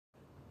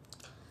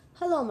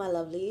Hello, my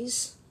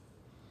lovelies.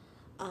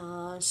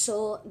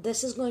 So,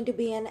 this is going to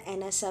be an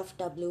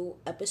NSFW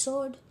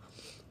episode.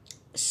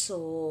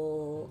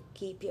 So,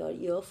 keep your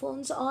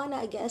earphones on,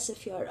 I guess,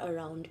 if you're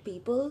around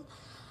people.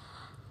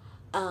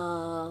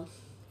 Uh,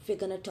 we're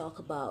gonna talk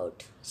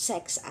about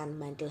sex and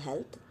mental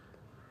health.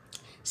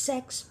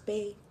 Sex,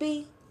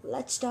 baby,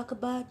 let's talk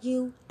about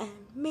you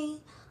and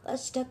me.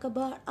 Let's talk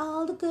about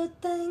all the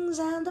good things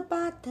and the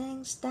bad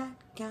things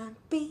that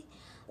can't be.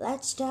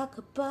 Let's talk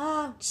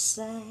about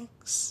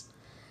sex.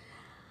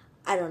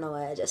 I don't know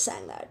why I just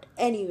sang that.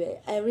 Anyway,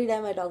 every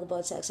time I talk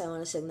about sex, I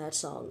want to sing that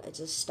song. It's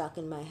just stuck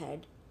in my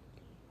head.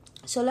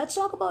 So let's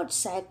talk about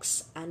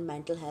sex and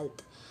mental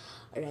health,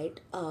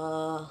 right?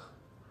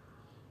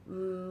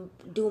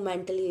 Do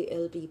mentally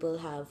ill people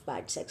have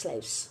bad sex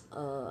lives?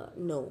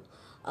 No.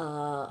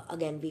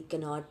 Again, we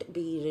cannot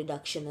be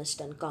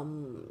reductionist and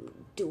come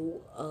to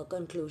a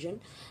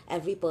conclusion.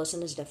 Every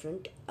person is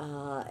different.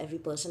 Every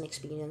person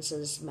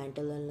experiences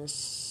mental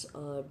illness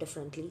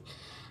differently,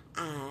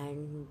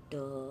 and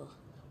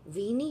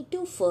we need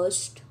to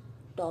first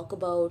talk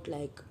about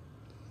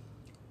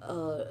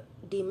uh,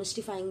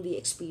 demystifying the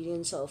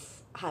experience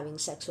of having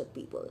sex with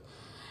people.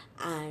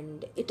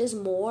 And it is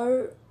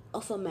more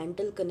of a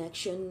mental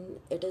connection,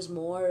 it is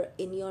more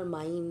in your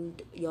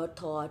mind, your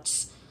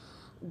thoughts,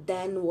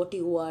 than what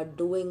you are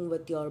doing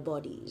with your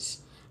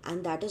bodies.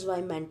 And that is why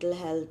mental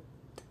health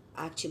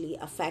actually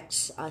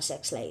affects our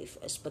sex life,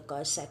 is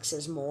because sex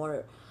is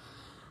more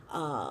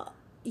uh,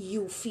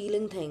 you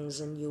feeling things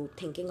and you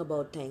thinking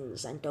about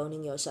things and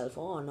turning yourself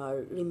on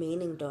or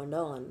remaining turned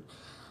on,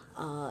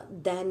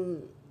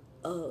 then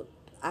uh,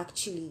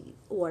 actually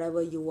whatever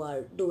you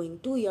are doing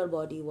to your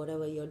body,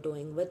 whatever you're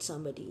doing with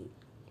somebody.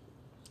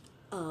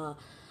 Uh,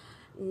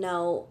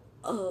 now,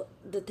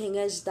 the thing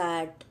is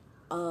that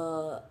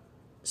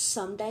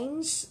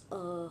sometimes,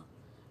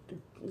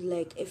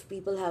 like if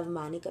people have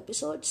manic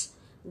episodes,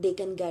 they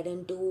can get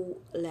into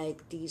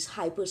like these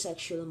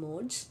hypersexual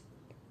modes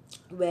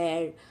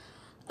where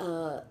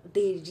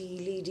they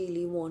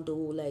really want to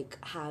like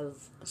have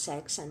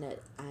sex, and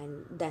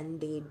then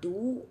they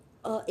do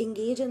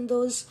engage in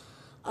those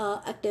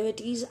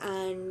activities,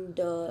 and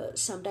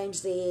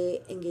sometimes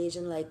they engage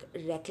in like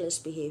reckless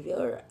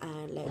behavior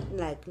and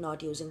like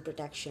not using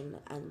protection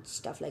and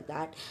stuff like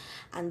that.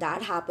 And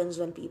that happens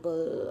when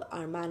people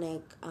are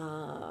manic,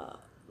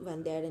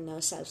 when they're in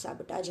a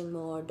self-sabotaging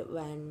mode,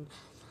 when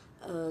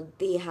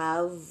they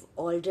have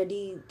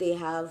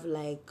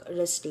like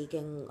risk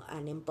taking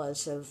and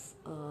impulsive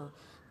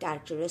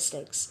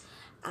characteristics,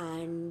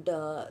 and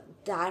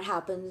that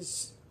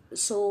happens.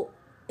 So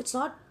it's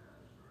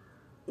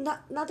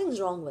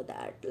nothing's wrong with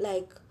that.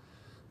 Like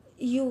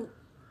you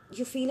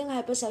you're feeling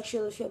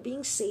hypersexual if you're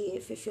being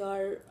safe, if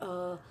you're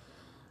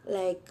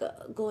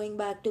going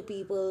back to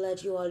people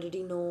that you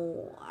already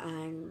know,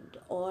 and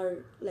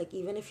or like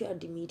even if you're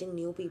meeting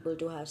new people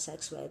to have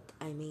sex with.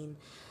 I mean,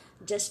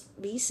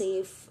 just be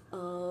safe.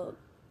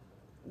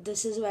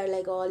 This is where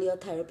like all your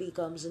therapy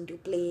comes into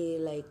play,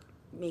 like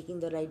making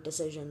the right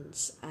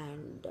decisions.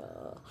 And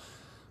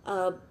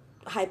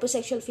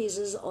hypersexual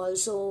phases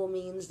also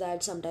means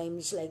that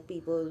sometimes like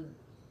people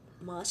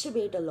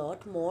masturbate a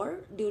lot more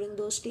during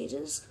those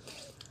stages.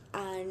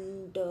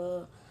 And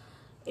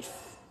it,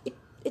 it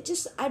it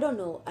just, I don't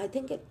know, I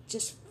think it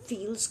just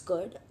feels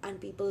good,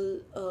 and people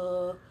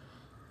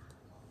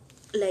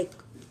like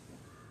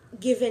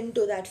give in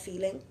to that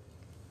feeling.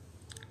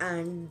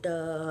 And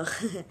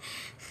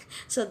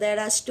so there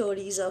are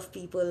stories of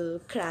people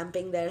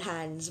cramping their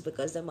hands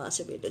because they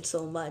masturbated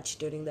so much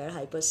during their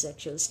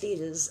hypersexual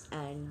stages.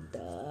 And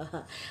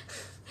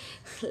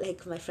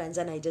like my friends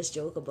and I just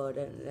joke about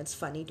it, and it's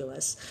funny to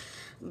us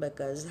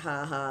because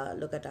haha,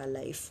 look at our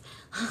life.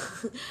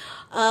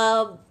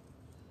 um,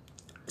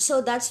 so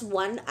that's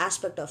one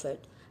aspect of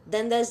it.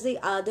 Then there's the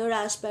other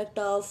aspect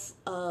of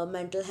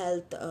mental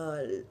health,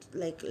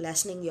 like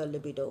lessening your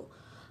libido.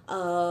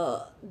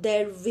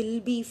 There will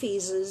be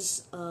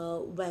phases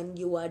when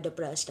you are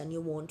depressed and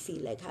you won't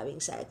feel like having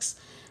sex,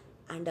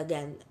 and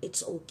again,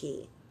 it's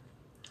okay.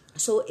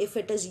 So if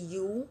it is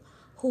you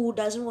who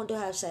doesn't want to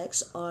have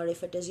sex, or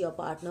if it is your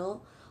partner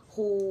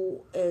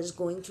who is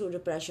going through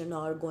depression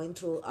or going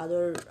through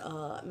other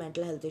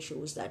mental health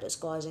issues that is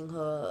causing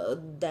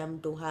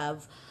them to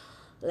have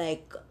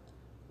like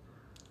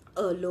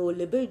a low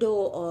libido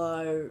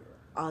or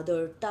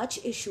other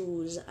touch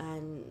issues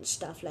and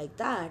stuff like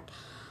that,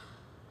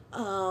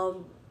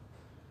 um,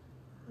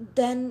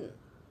 then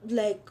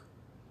like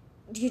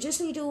you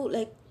just need to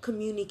like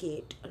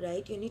communicate,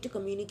 right? You need to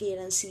communicate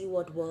and see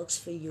what works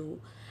for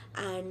you.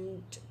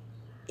 And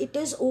it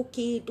is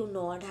okay to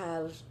not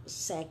have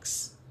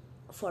sex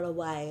for a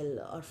while,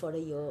 or for a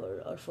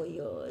year, or for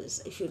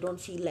years, if you don't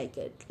feel like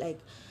it. Like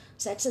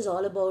sex is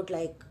all about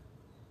like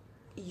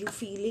you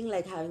feeling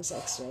like having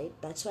sex, right?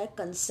 That's why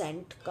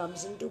consent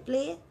comes into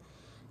play.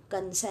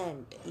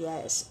 Consent,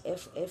 yes.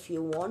 If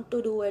you want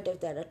to do it,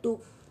 if there are two,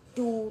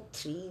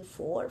 three,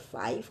 four,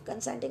 five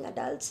consenting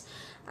adults,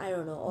 I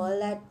don't know, all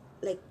that,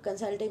 like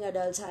consenting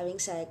adults having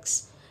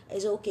sex,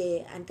 is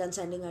okay, and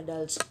consenting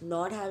adults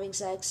not having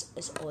sex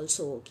is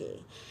also okay.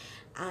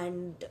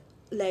 And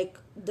like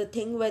the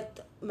thing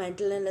with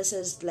mental illness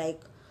is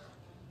like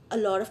a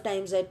lot of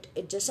times it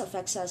just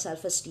affects our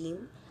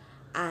self-esteem,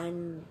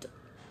 and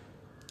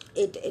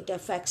it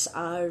affects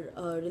our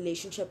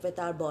relationship with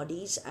our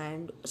bodies,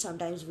 and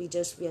sometimes we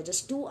are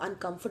just too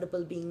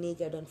uncomfortable being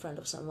naked in front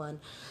of someone.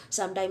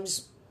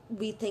 Sometimes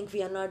we think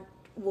we are not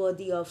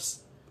worthy of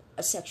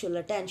a sexual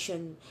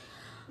attention.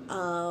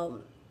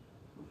 um,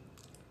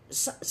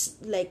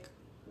 like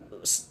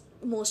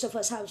most of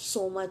us have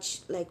so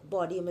much like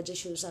body image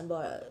issues and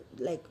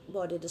like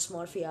body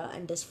dysmorphia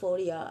and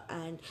dysphoria,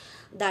 and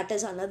that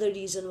is another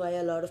reason why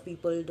a lot of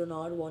people do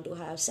not want to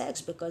have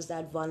sex, because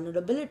that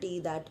vulnerability,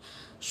 that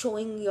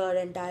showing your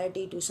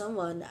entirety to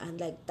someone, and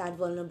like that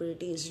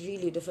vulnerability is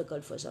really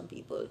difficult for some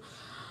people.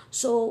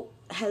 So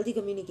healthy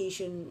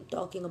communication,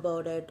 talking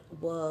about it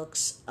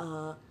works.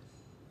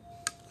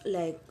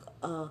 Like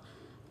uh,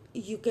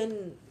 you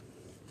can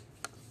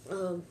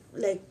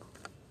like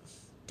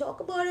talk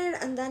about it,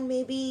 and then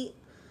maybe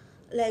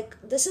like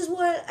this is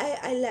what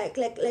I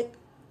like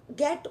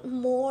get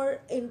more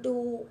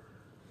into,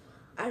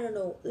 I don't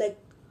know, like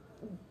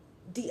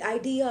the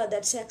idea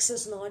that sex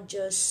is not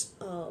just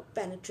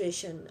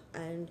penetration,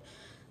 and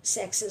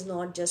sex is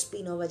not just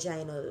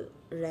peno-vaginal,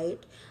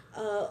 right?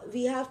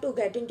 We have to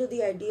get into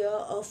the idea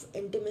of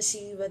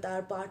intimacy with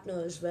our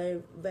partners,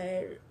 where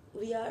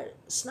we are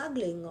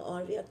snuggling,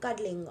 or we are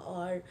cuddling,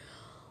 or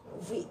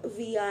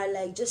we are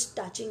like just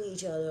touching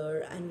each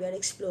other, and we are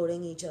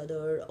exploring each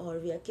other, or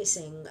we are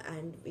kissing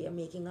and we are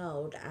making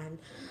out, and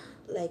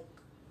like,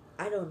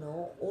 I don't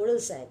know, oral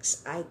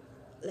sex, I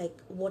like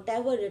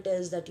whatever it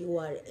is that you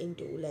are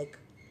into, like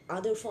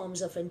other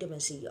forms of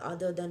intimacy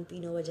other than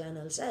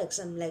peno-vaginal sex,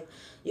 and like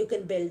you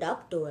can build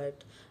up to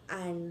it.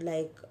 And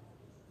like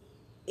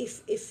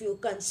if you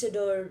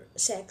consider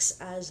sex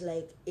as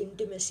like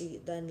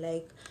intimacy, then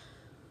like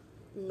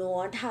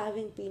not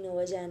having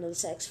peno-vaginal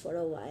sex for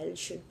a while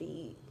should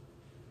be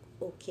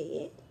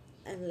okay.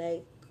 And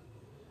like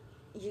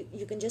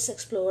you can just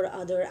explore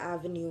other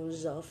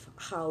avenues of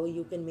how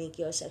you can make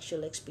your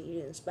sexual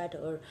experience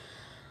better.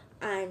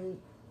 And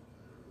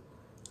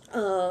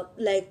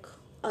like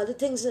other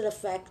things that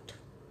affect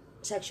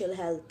sexual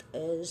health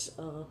is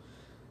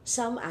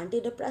some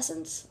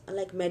antidepressants,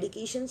 like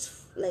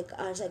medications, like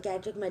our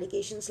psychiatric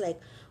medications. Like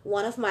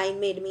one of mine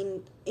made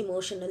me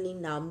emotionally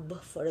numb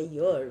for a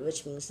year,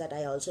 which means that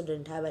I also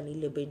didn't have any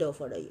libido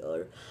for a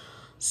year.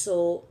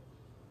 So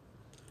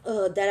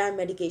there are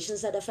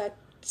medications that affect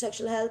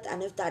sexual health,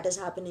 and if that is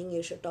happening,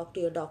 you should talk to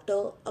your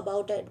doctor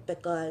about it,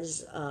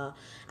 because and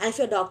if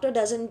your doctor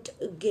doesn't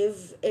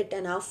give it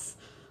enough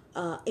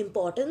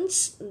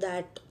importance,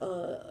 that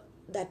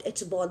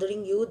it's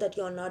bothering you, that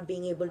you're not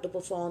being able to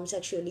perform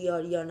sexually,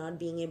 or you're not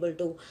being able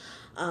to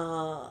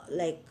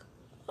like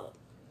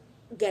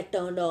get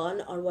turned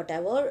on or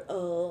whatever,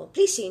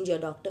 please change your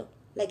doctor.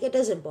 Like it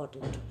is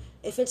important.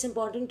 If it's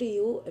important to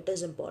you, it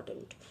is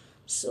important.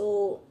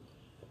 So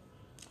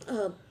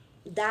uh,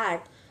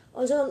 that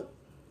also,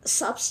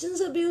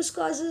 substance abuse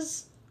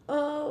causes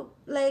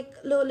like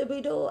low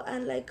libido,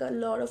 and like a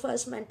lot of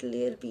us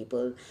mentally ill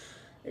people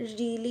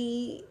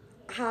really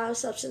have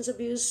substance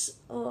abuse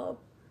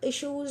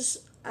issues,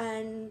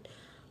 and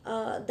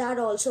that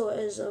also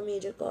is a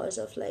major cause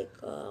of like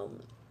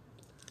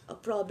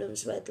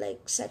problems with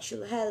like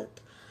sexual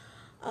health.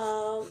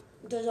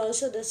 There's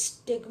also the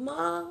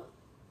stigma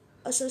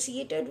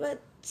associated with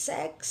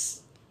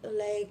sex,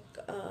 like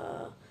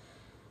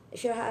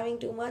if you're having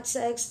too much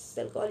sex,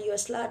 they'll call you a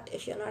slut.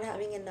 If you're not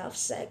having enough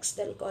sex,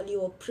 they'll call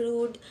you a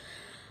prude.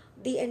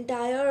 The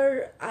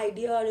entire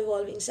idea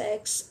revolving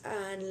sex,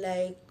 and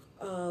like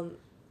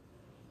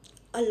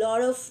a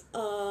lot of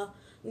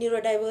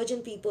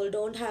neurodivergent people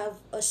don't have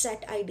a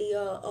set idea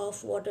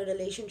of what a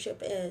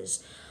relationship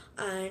is,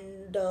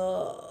 and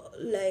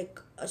like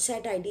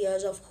set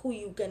ideas of who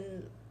you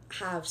can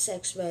have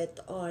sex with,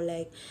 or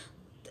like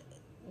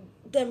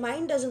their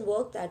mind doesn't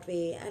work that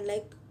way. And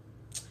like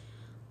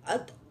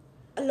a,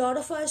 a lot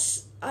of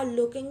us are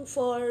looking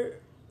for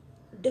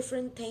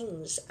different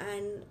things,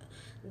 and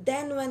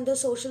then when the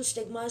social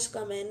stigmas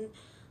come in,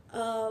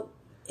 uh,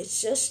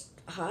 it's just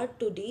hard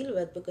to deal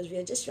with, because we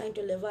are just trying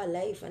to live our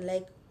life. And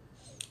like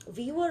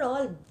we were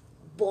all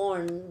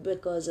born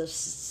because of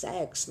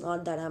sex,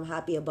 not that I'm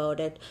happy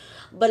about it,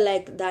 but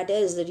like that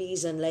is the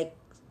reason. Like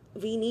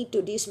we need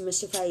to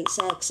demystify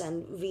sex,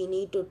 and we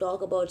need to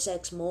talk about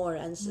sex more,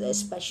 and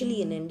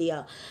especially in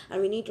India,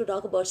 and we need to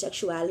talk about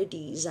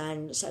sexualities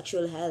and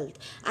sexual health.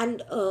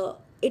 And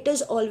it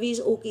is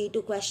always okay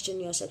to question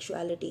your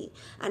sexuality,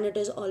 and it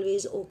is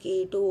always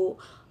okay to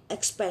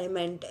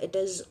experiment. It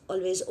is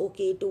always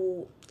okay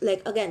to,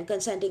 like, again,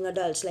 consenting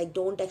adults, like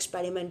don't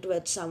experiment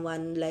with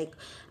someone, like,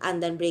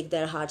 and then break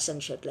their hearts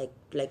and shit.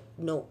 Like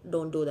no,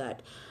 don't do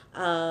that.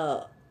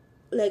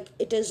 Like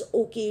it is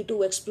okay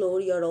to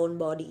explore your own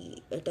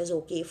body. It is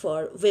okay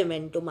for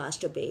women to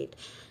masturbate.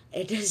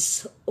 It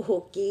is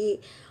okay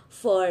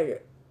for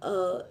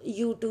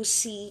you to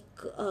seek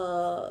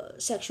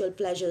sexual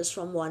pleasures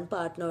from one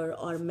partner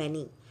or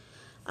many.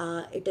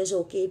 It is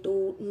okay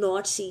to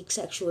not seek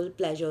sexual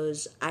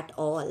pleasures at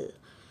all.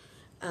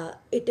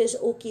 It is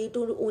okay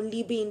to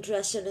only be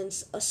interested in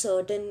a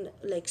certain,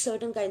 like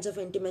certain kinds of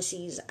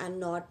intimacies and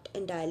not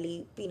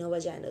entirely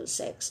penovaginal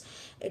sex.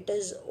 It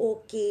is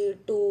okay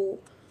to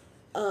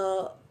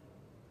uh,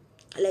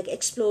 like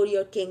explore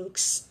your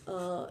kinks,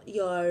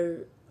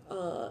 your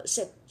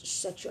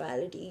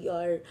sexuality,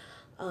 your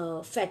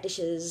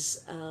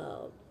fetishes.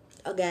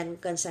 Again,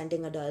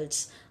 consenting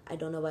adults. I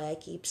don't know why I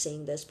keep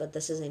saying this, but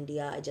this is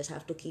India. I just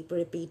have to keep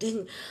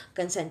repeating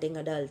consenting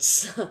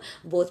adults.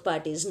 Both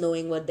parties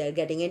knowing what they're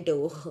getting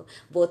into,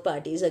 both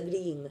parties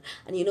agreeing.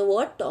 And you know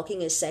what?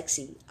 Talking is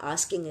sexy,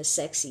 asking is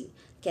sexy.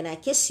 Can I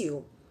kiss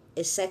you?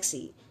 Is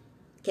sexy.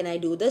 Can I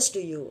do this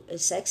to you?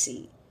 Is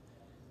sexy.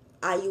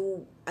 Are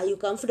you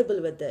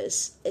comfortable with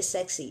this? Is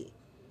sexy.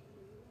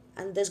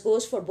 And this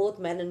goes for both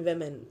men and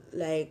women.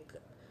 Like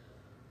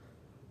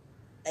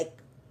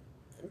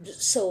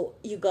so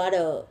you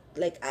gotta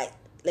like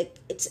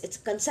it's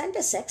consent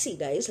is sexy,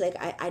 guys. Like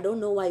I don't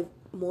know why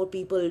more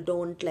people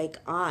don't like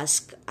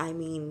ask. I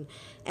mean,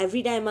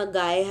 every time a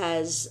guy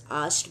has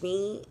asked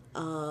me,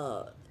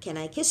 can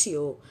I kiss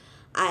you,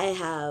 I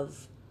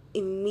have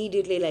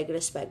immediately like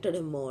respected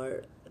him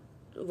more.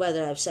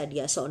 Whether I've said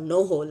yes or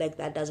no, like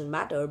that doesn't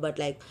matter, but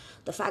like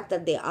the fact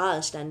that they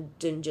asked and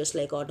didn't just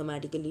like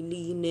automatically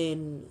lean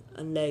in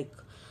and like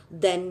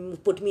then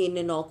put me in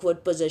an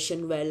awkward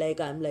position where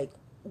like I'm like,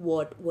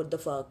 what the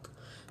fuck.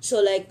 So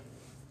like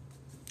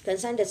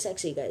consent is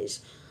sexy,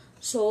 guys.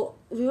 So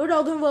we were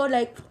talking about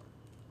like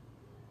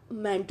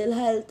mental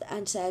health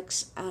and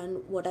sex,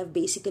 and what I've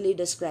basically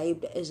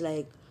described is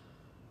like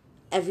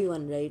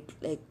everyone, right?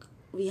 Like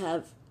we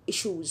have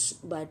issues,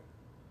 but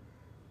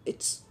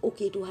it's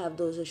okay to have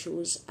those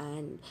issues,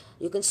 and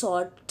you can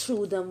sort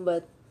through them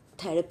with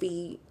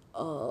therapy,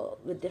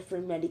 with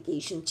different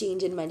medication,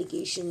 change in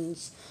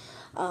medications.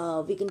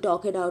 We can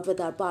talk it out with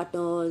our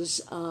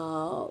partners.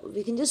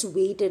 We can just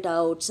wait it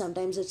out.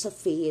 Sometimes it's a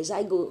phase.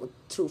 I go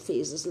through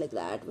phases like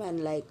that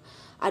when like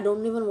I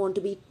don't even want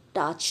to be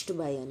touched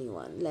by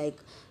anyone. Like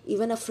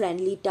even a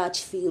friendly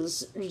touch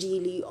feels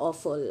really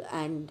awful,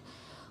 and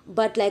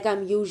but like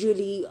I'm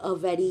usually a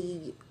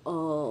very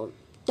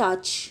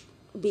touch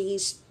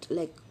based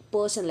like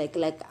person.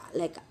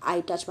 Like I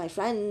touch my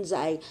friends,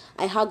 I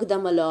hug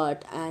them a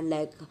lot, and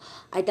like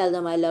I tell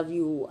them I love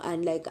you,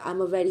 and like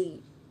I'm a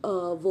very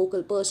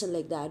vocal person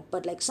like that.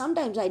 But like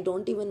sometimes I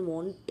don't even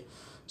want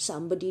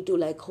somebody to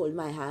like hold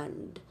my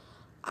hand,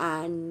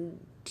 and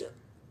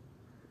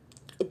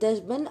there's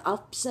been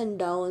ups and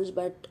downs,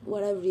 but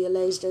what I've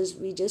realized is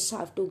we just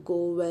have to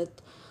go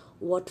with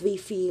what we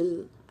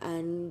feel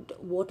and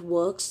what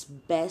works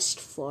best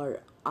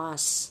for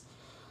us.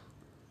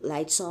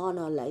 Lights on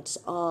or lights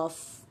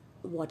off,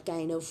 what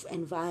kind of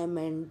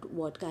environment,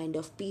 what kind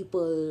of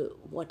people,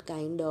 what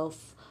kind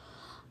of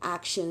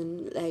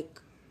action.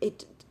 Like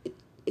it, it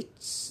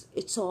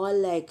it's all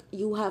like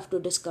you have to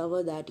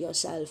discover that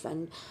yourself,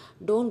 and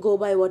don't go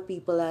by what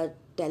people are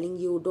telling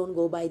you. Don't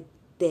go by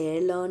their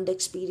learned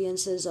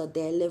experiences or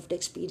their lived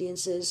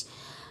experiences.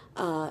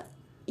 uh,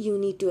 you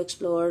need to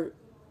explore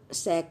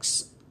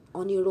sex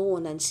on your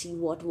own and see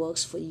what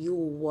works for you,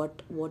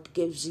 what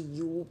gives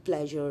you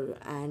pleasure,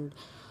 and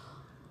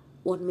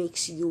what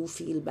makes you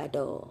feel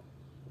better.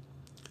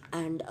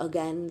 And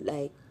again,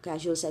 like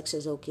casual sex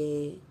is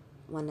okay,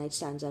 one night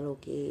stands are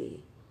okay,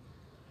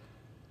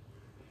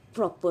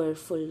 proper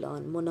full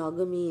on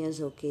monogamy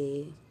is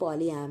okay,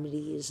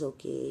 polyamory is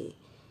okay,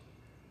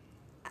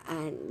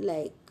 and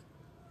like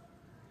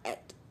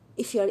at-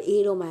 if you're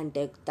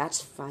aromantic,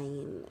 that's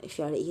fine. If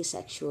you're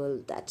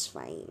asexual, that's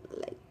fine.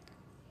 Like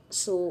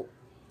so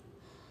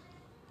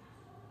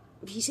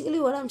basically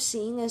what I'm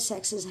saying is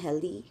sex is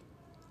healthy,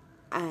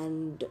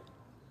 and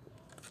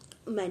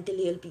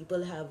mentally ill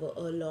people have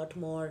a lot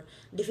more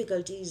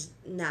difficulties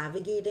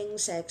navigating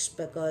sex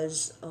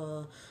because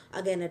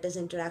again it is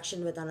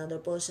interaction with another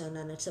person,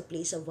 and it's a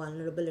place of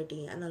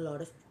vulnerability, and a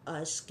lot of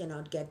us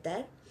cannot get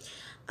there.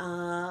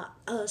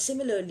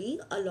 Similarly,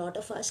 a lot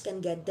of us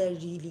can get there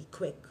really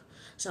quick.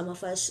 Some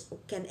of us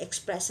can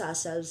express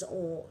ourselves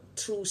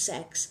through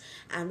sex,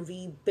 and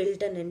we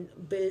build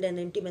an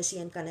intimacy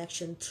and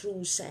connection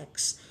through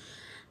sex.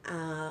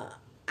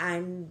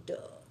 And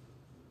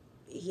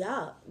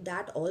yeah,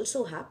 that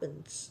also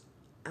happens.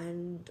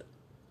 And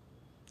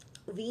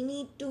we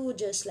need to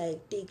just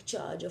like take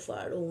charge of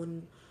our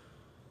own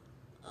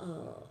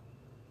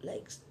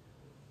like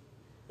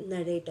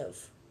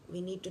narrative.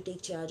 We need to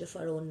take charge of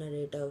our own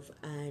narrative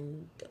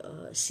and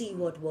see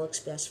what works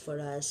best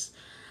for us.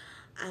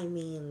 I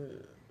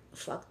mean,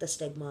 fuck the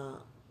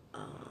stigma.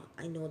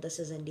 I know this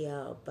is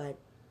India, but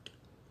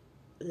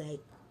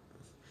like,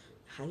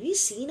 have you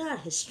seen our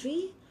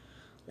history?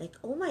 Like,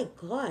 oh my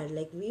god,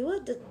 like we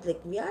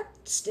are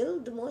still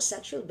the most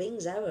sexual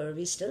beings ever.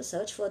 We still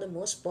search for the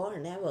most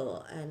porn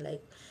ever, and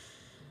like,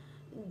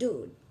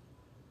 dude,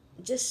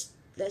 just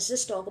let's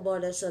just talk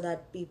about it so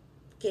that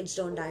kids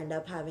don't end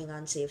up having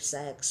unsafe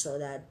sex, so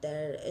that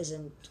there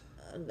isn't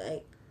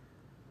like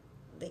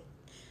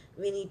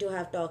we need to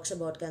have talks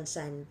about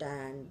consent,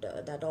 and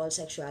that all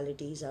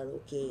sexualities are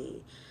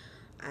okay,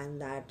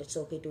 and that it's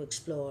okay to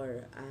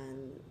explore,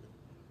 and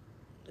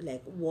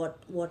like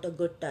what a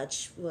good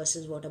touch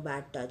versus what a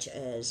bad touch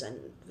is, and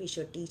we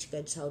should teach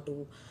kids how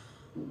to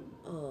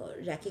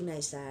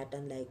recognize that,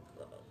 and like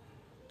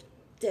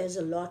there's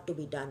a lot to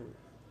be done.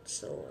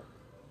 So,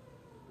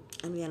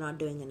 and we are not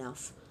doing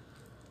enough.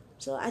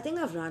 So I think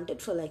I've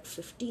ranted for like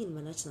 15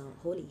 minutes now.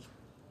 Holy.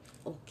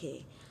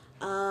 Okay.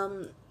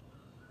 Um,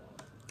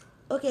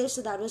 okay,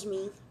 so that was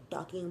me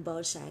talking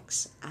about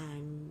sex,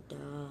 and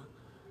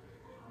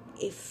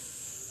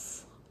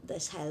if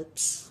this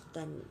helps,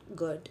 then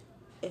good.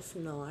 If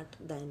not,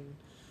 then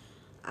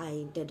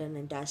I did an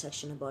entire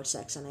section about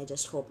sex, and I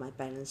just hope my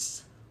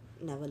parents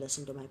never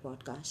listen to my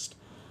podcast.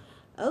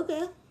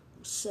 Okay,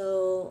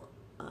 so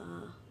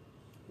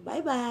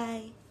bye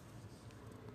bye.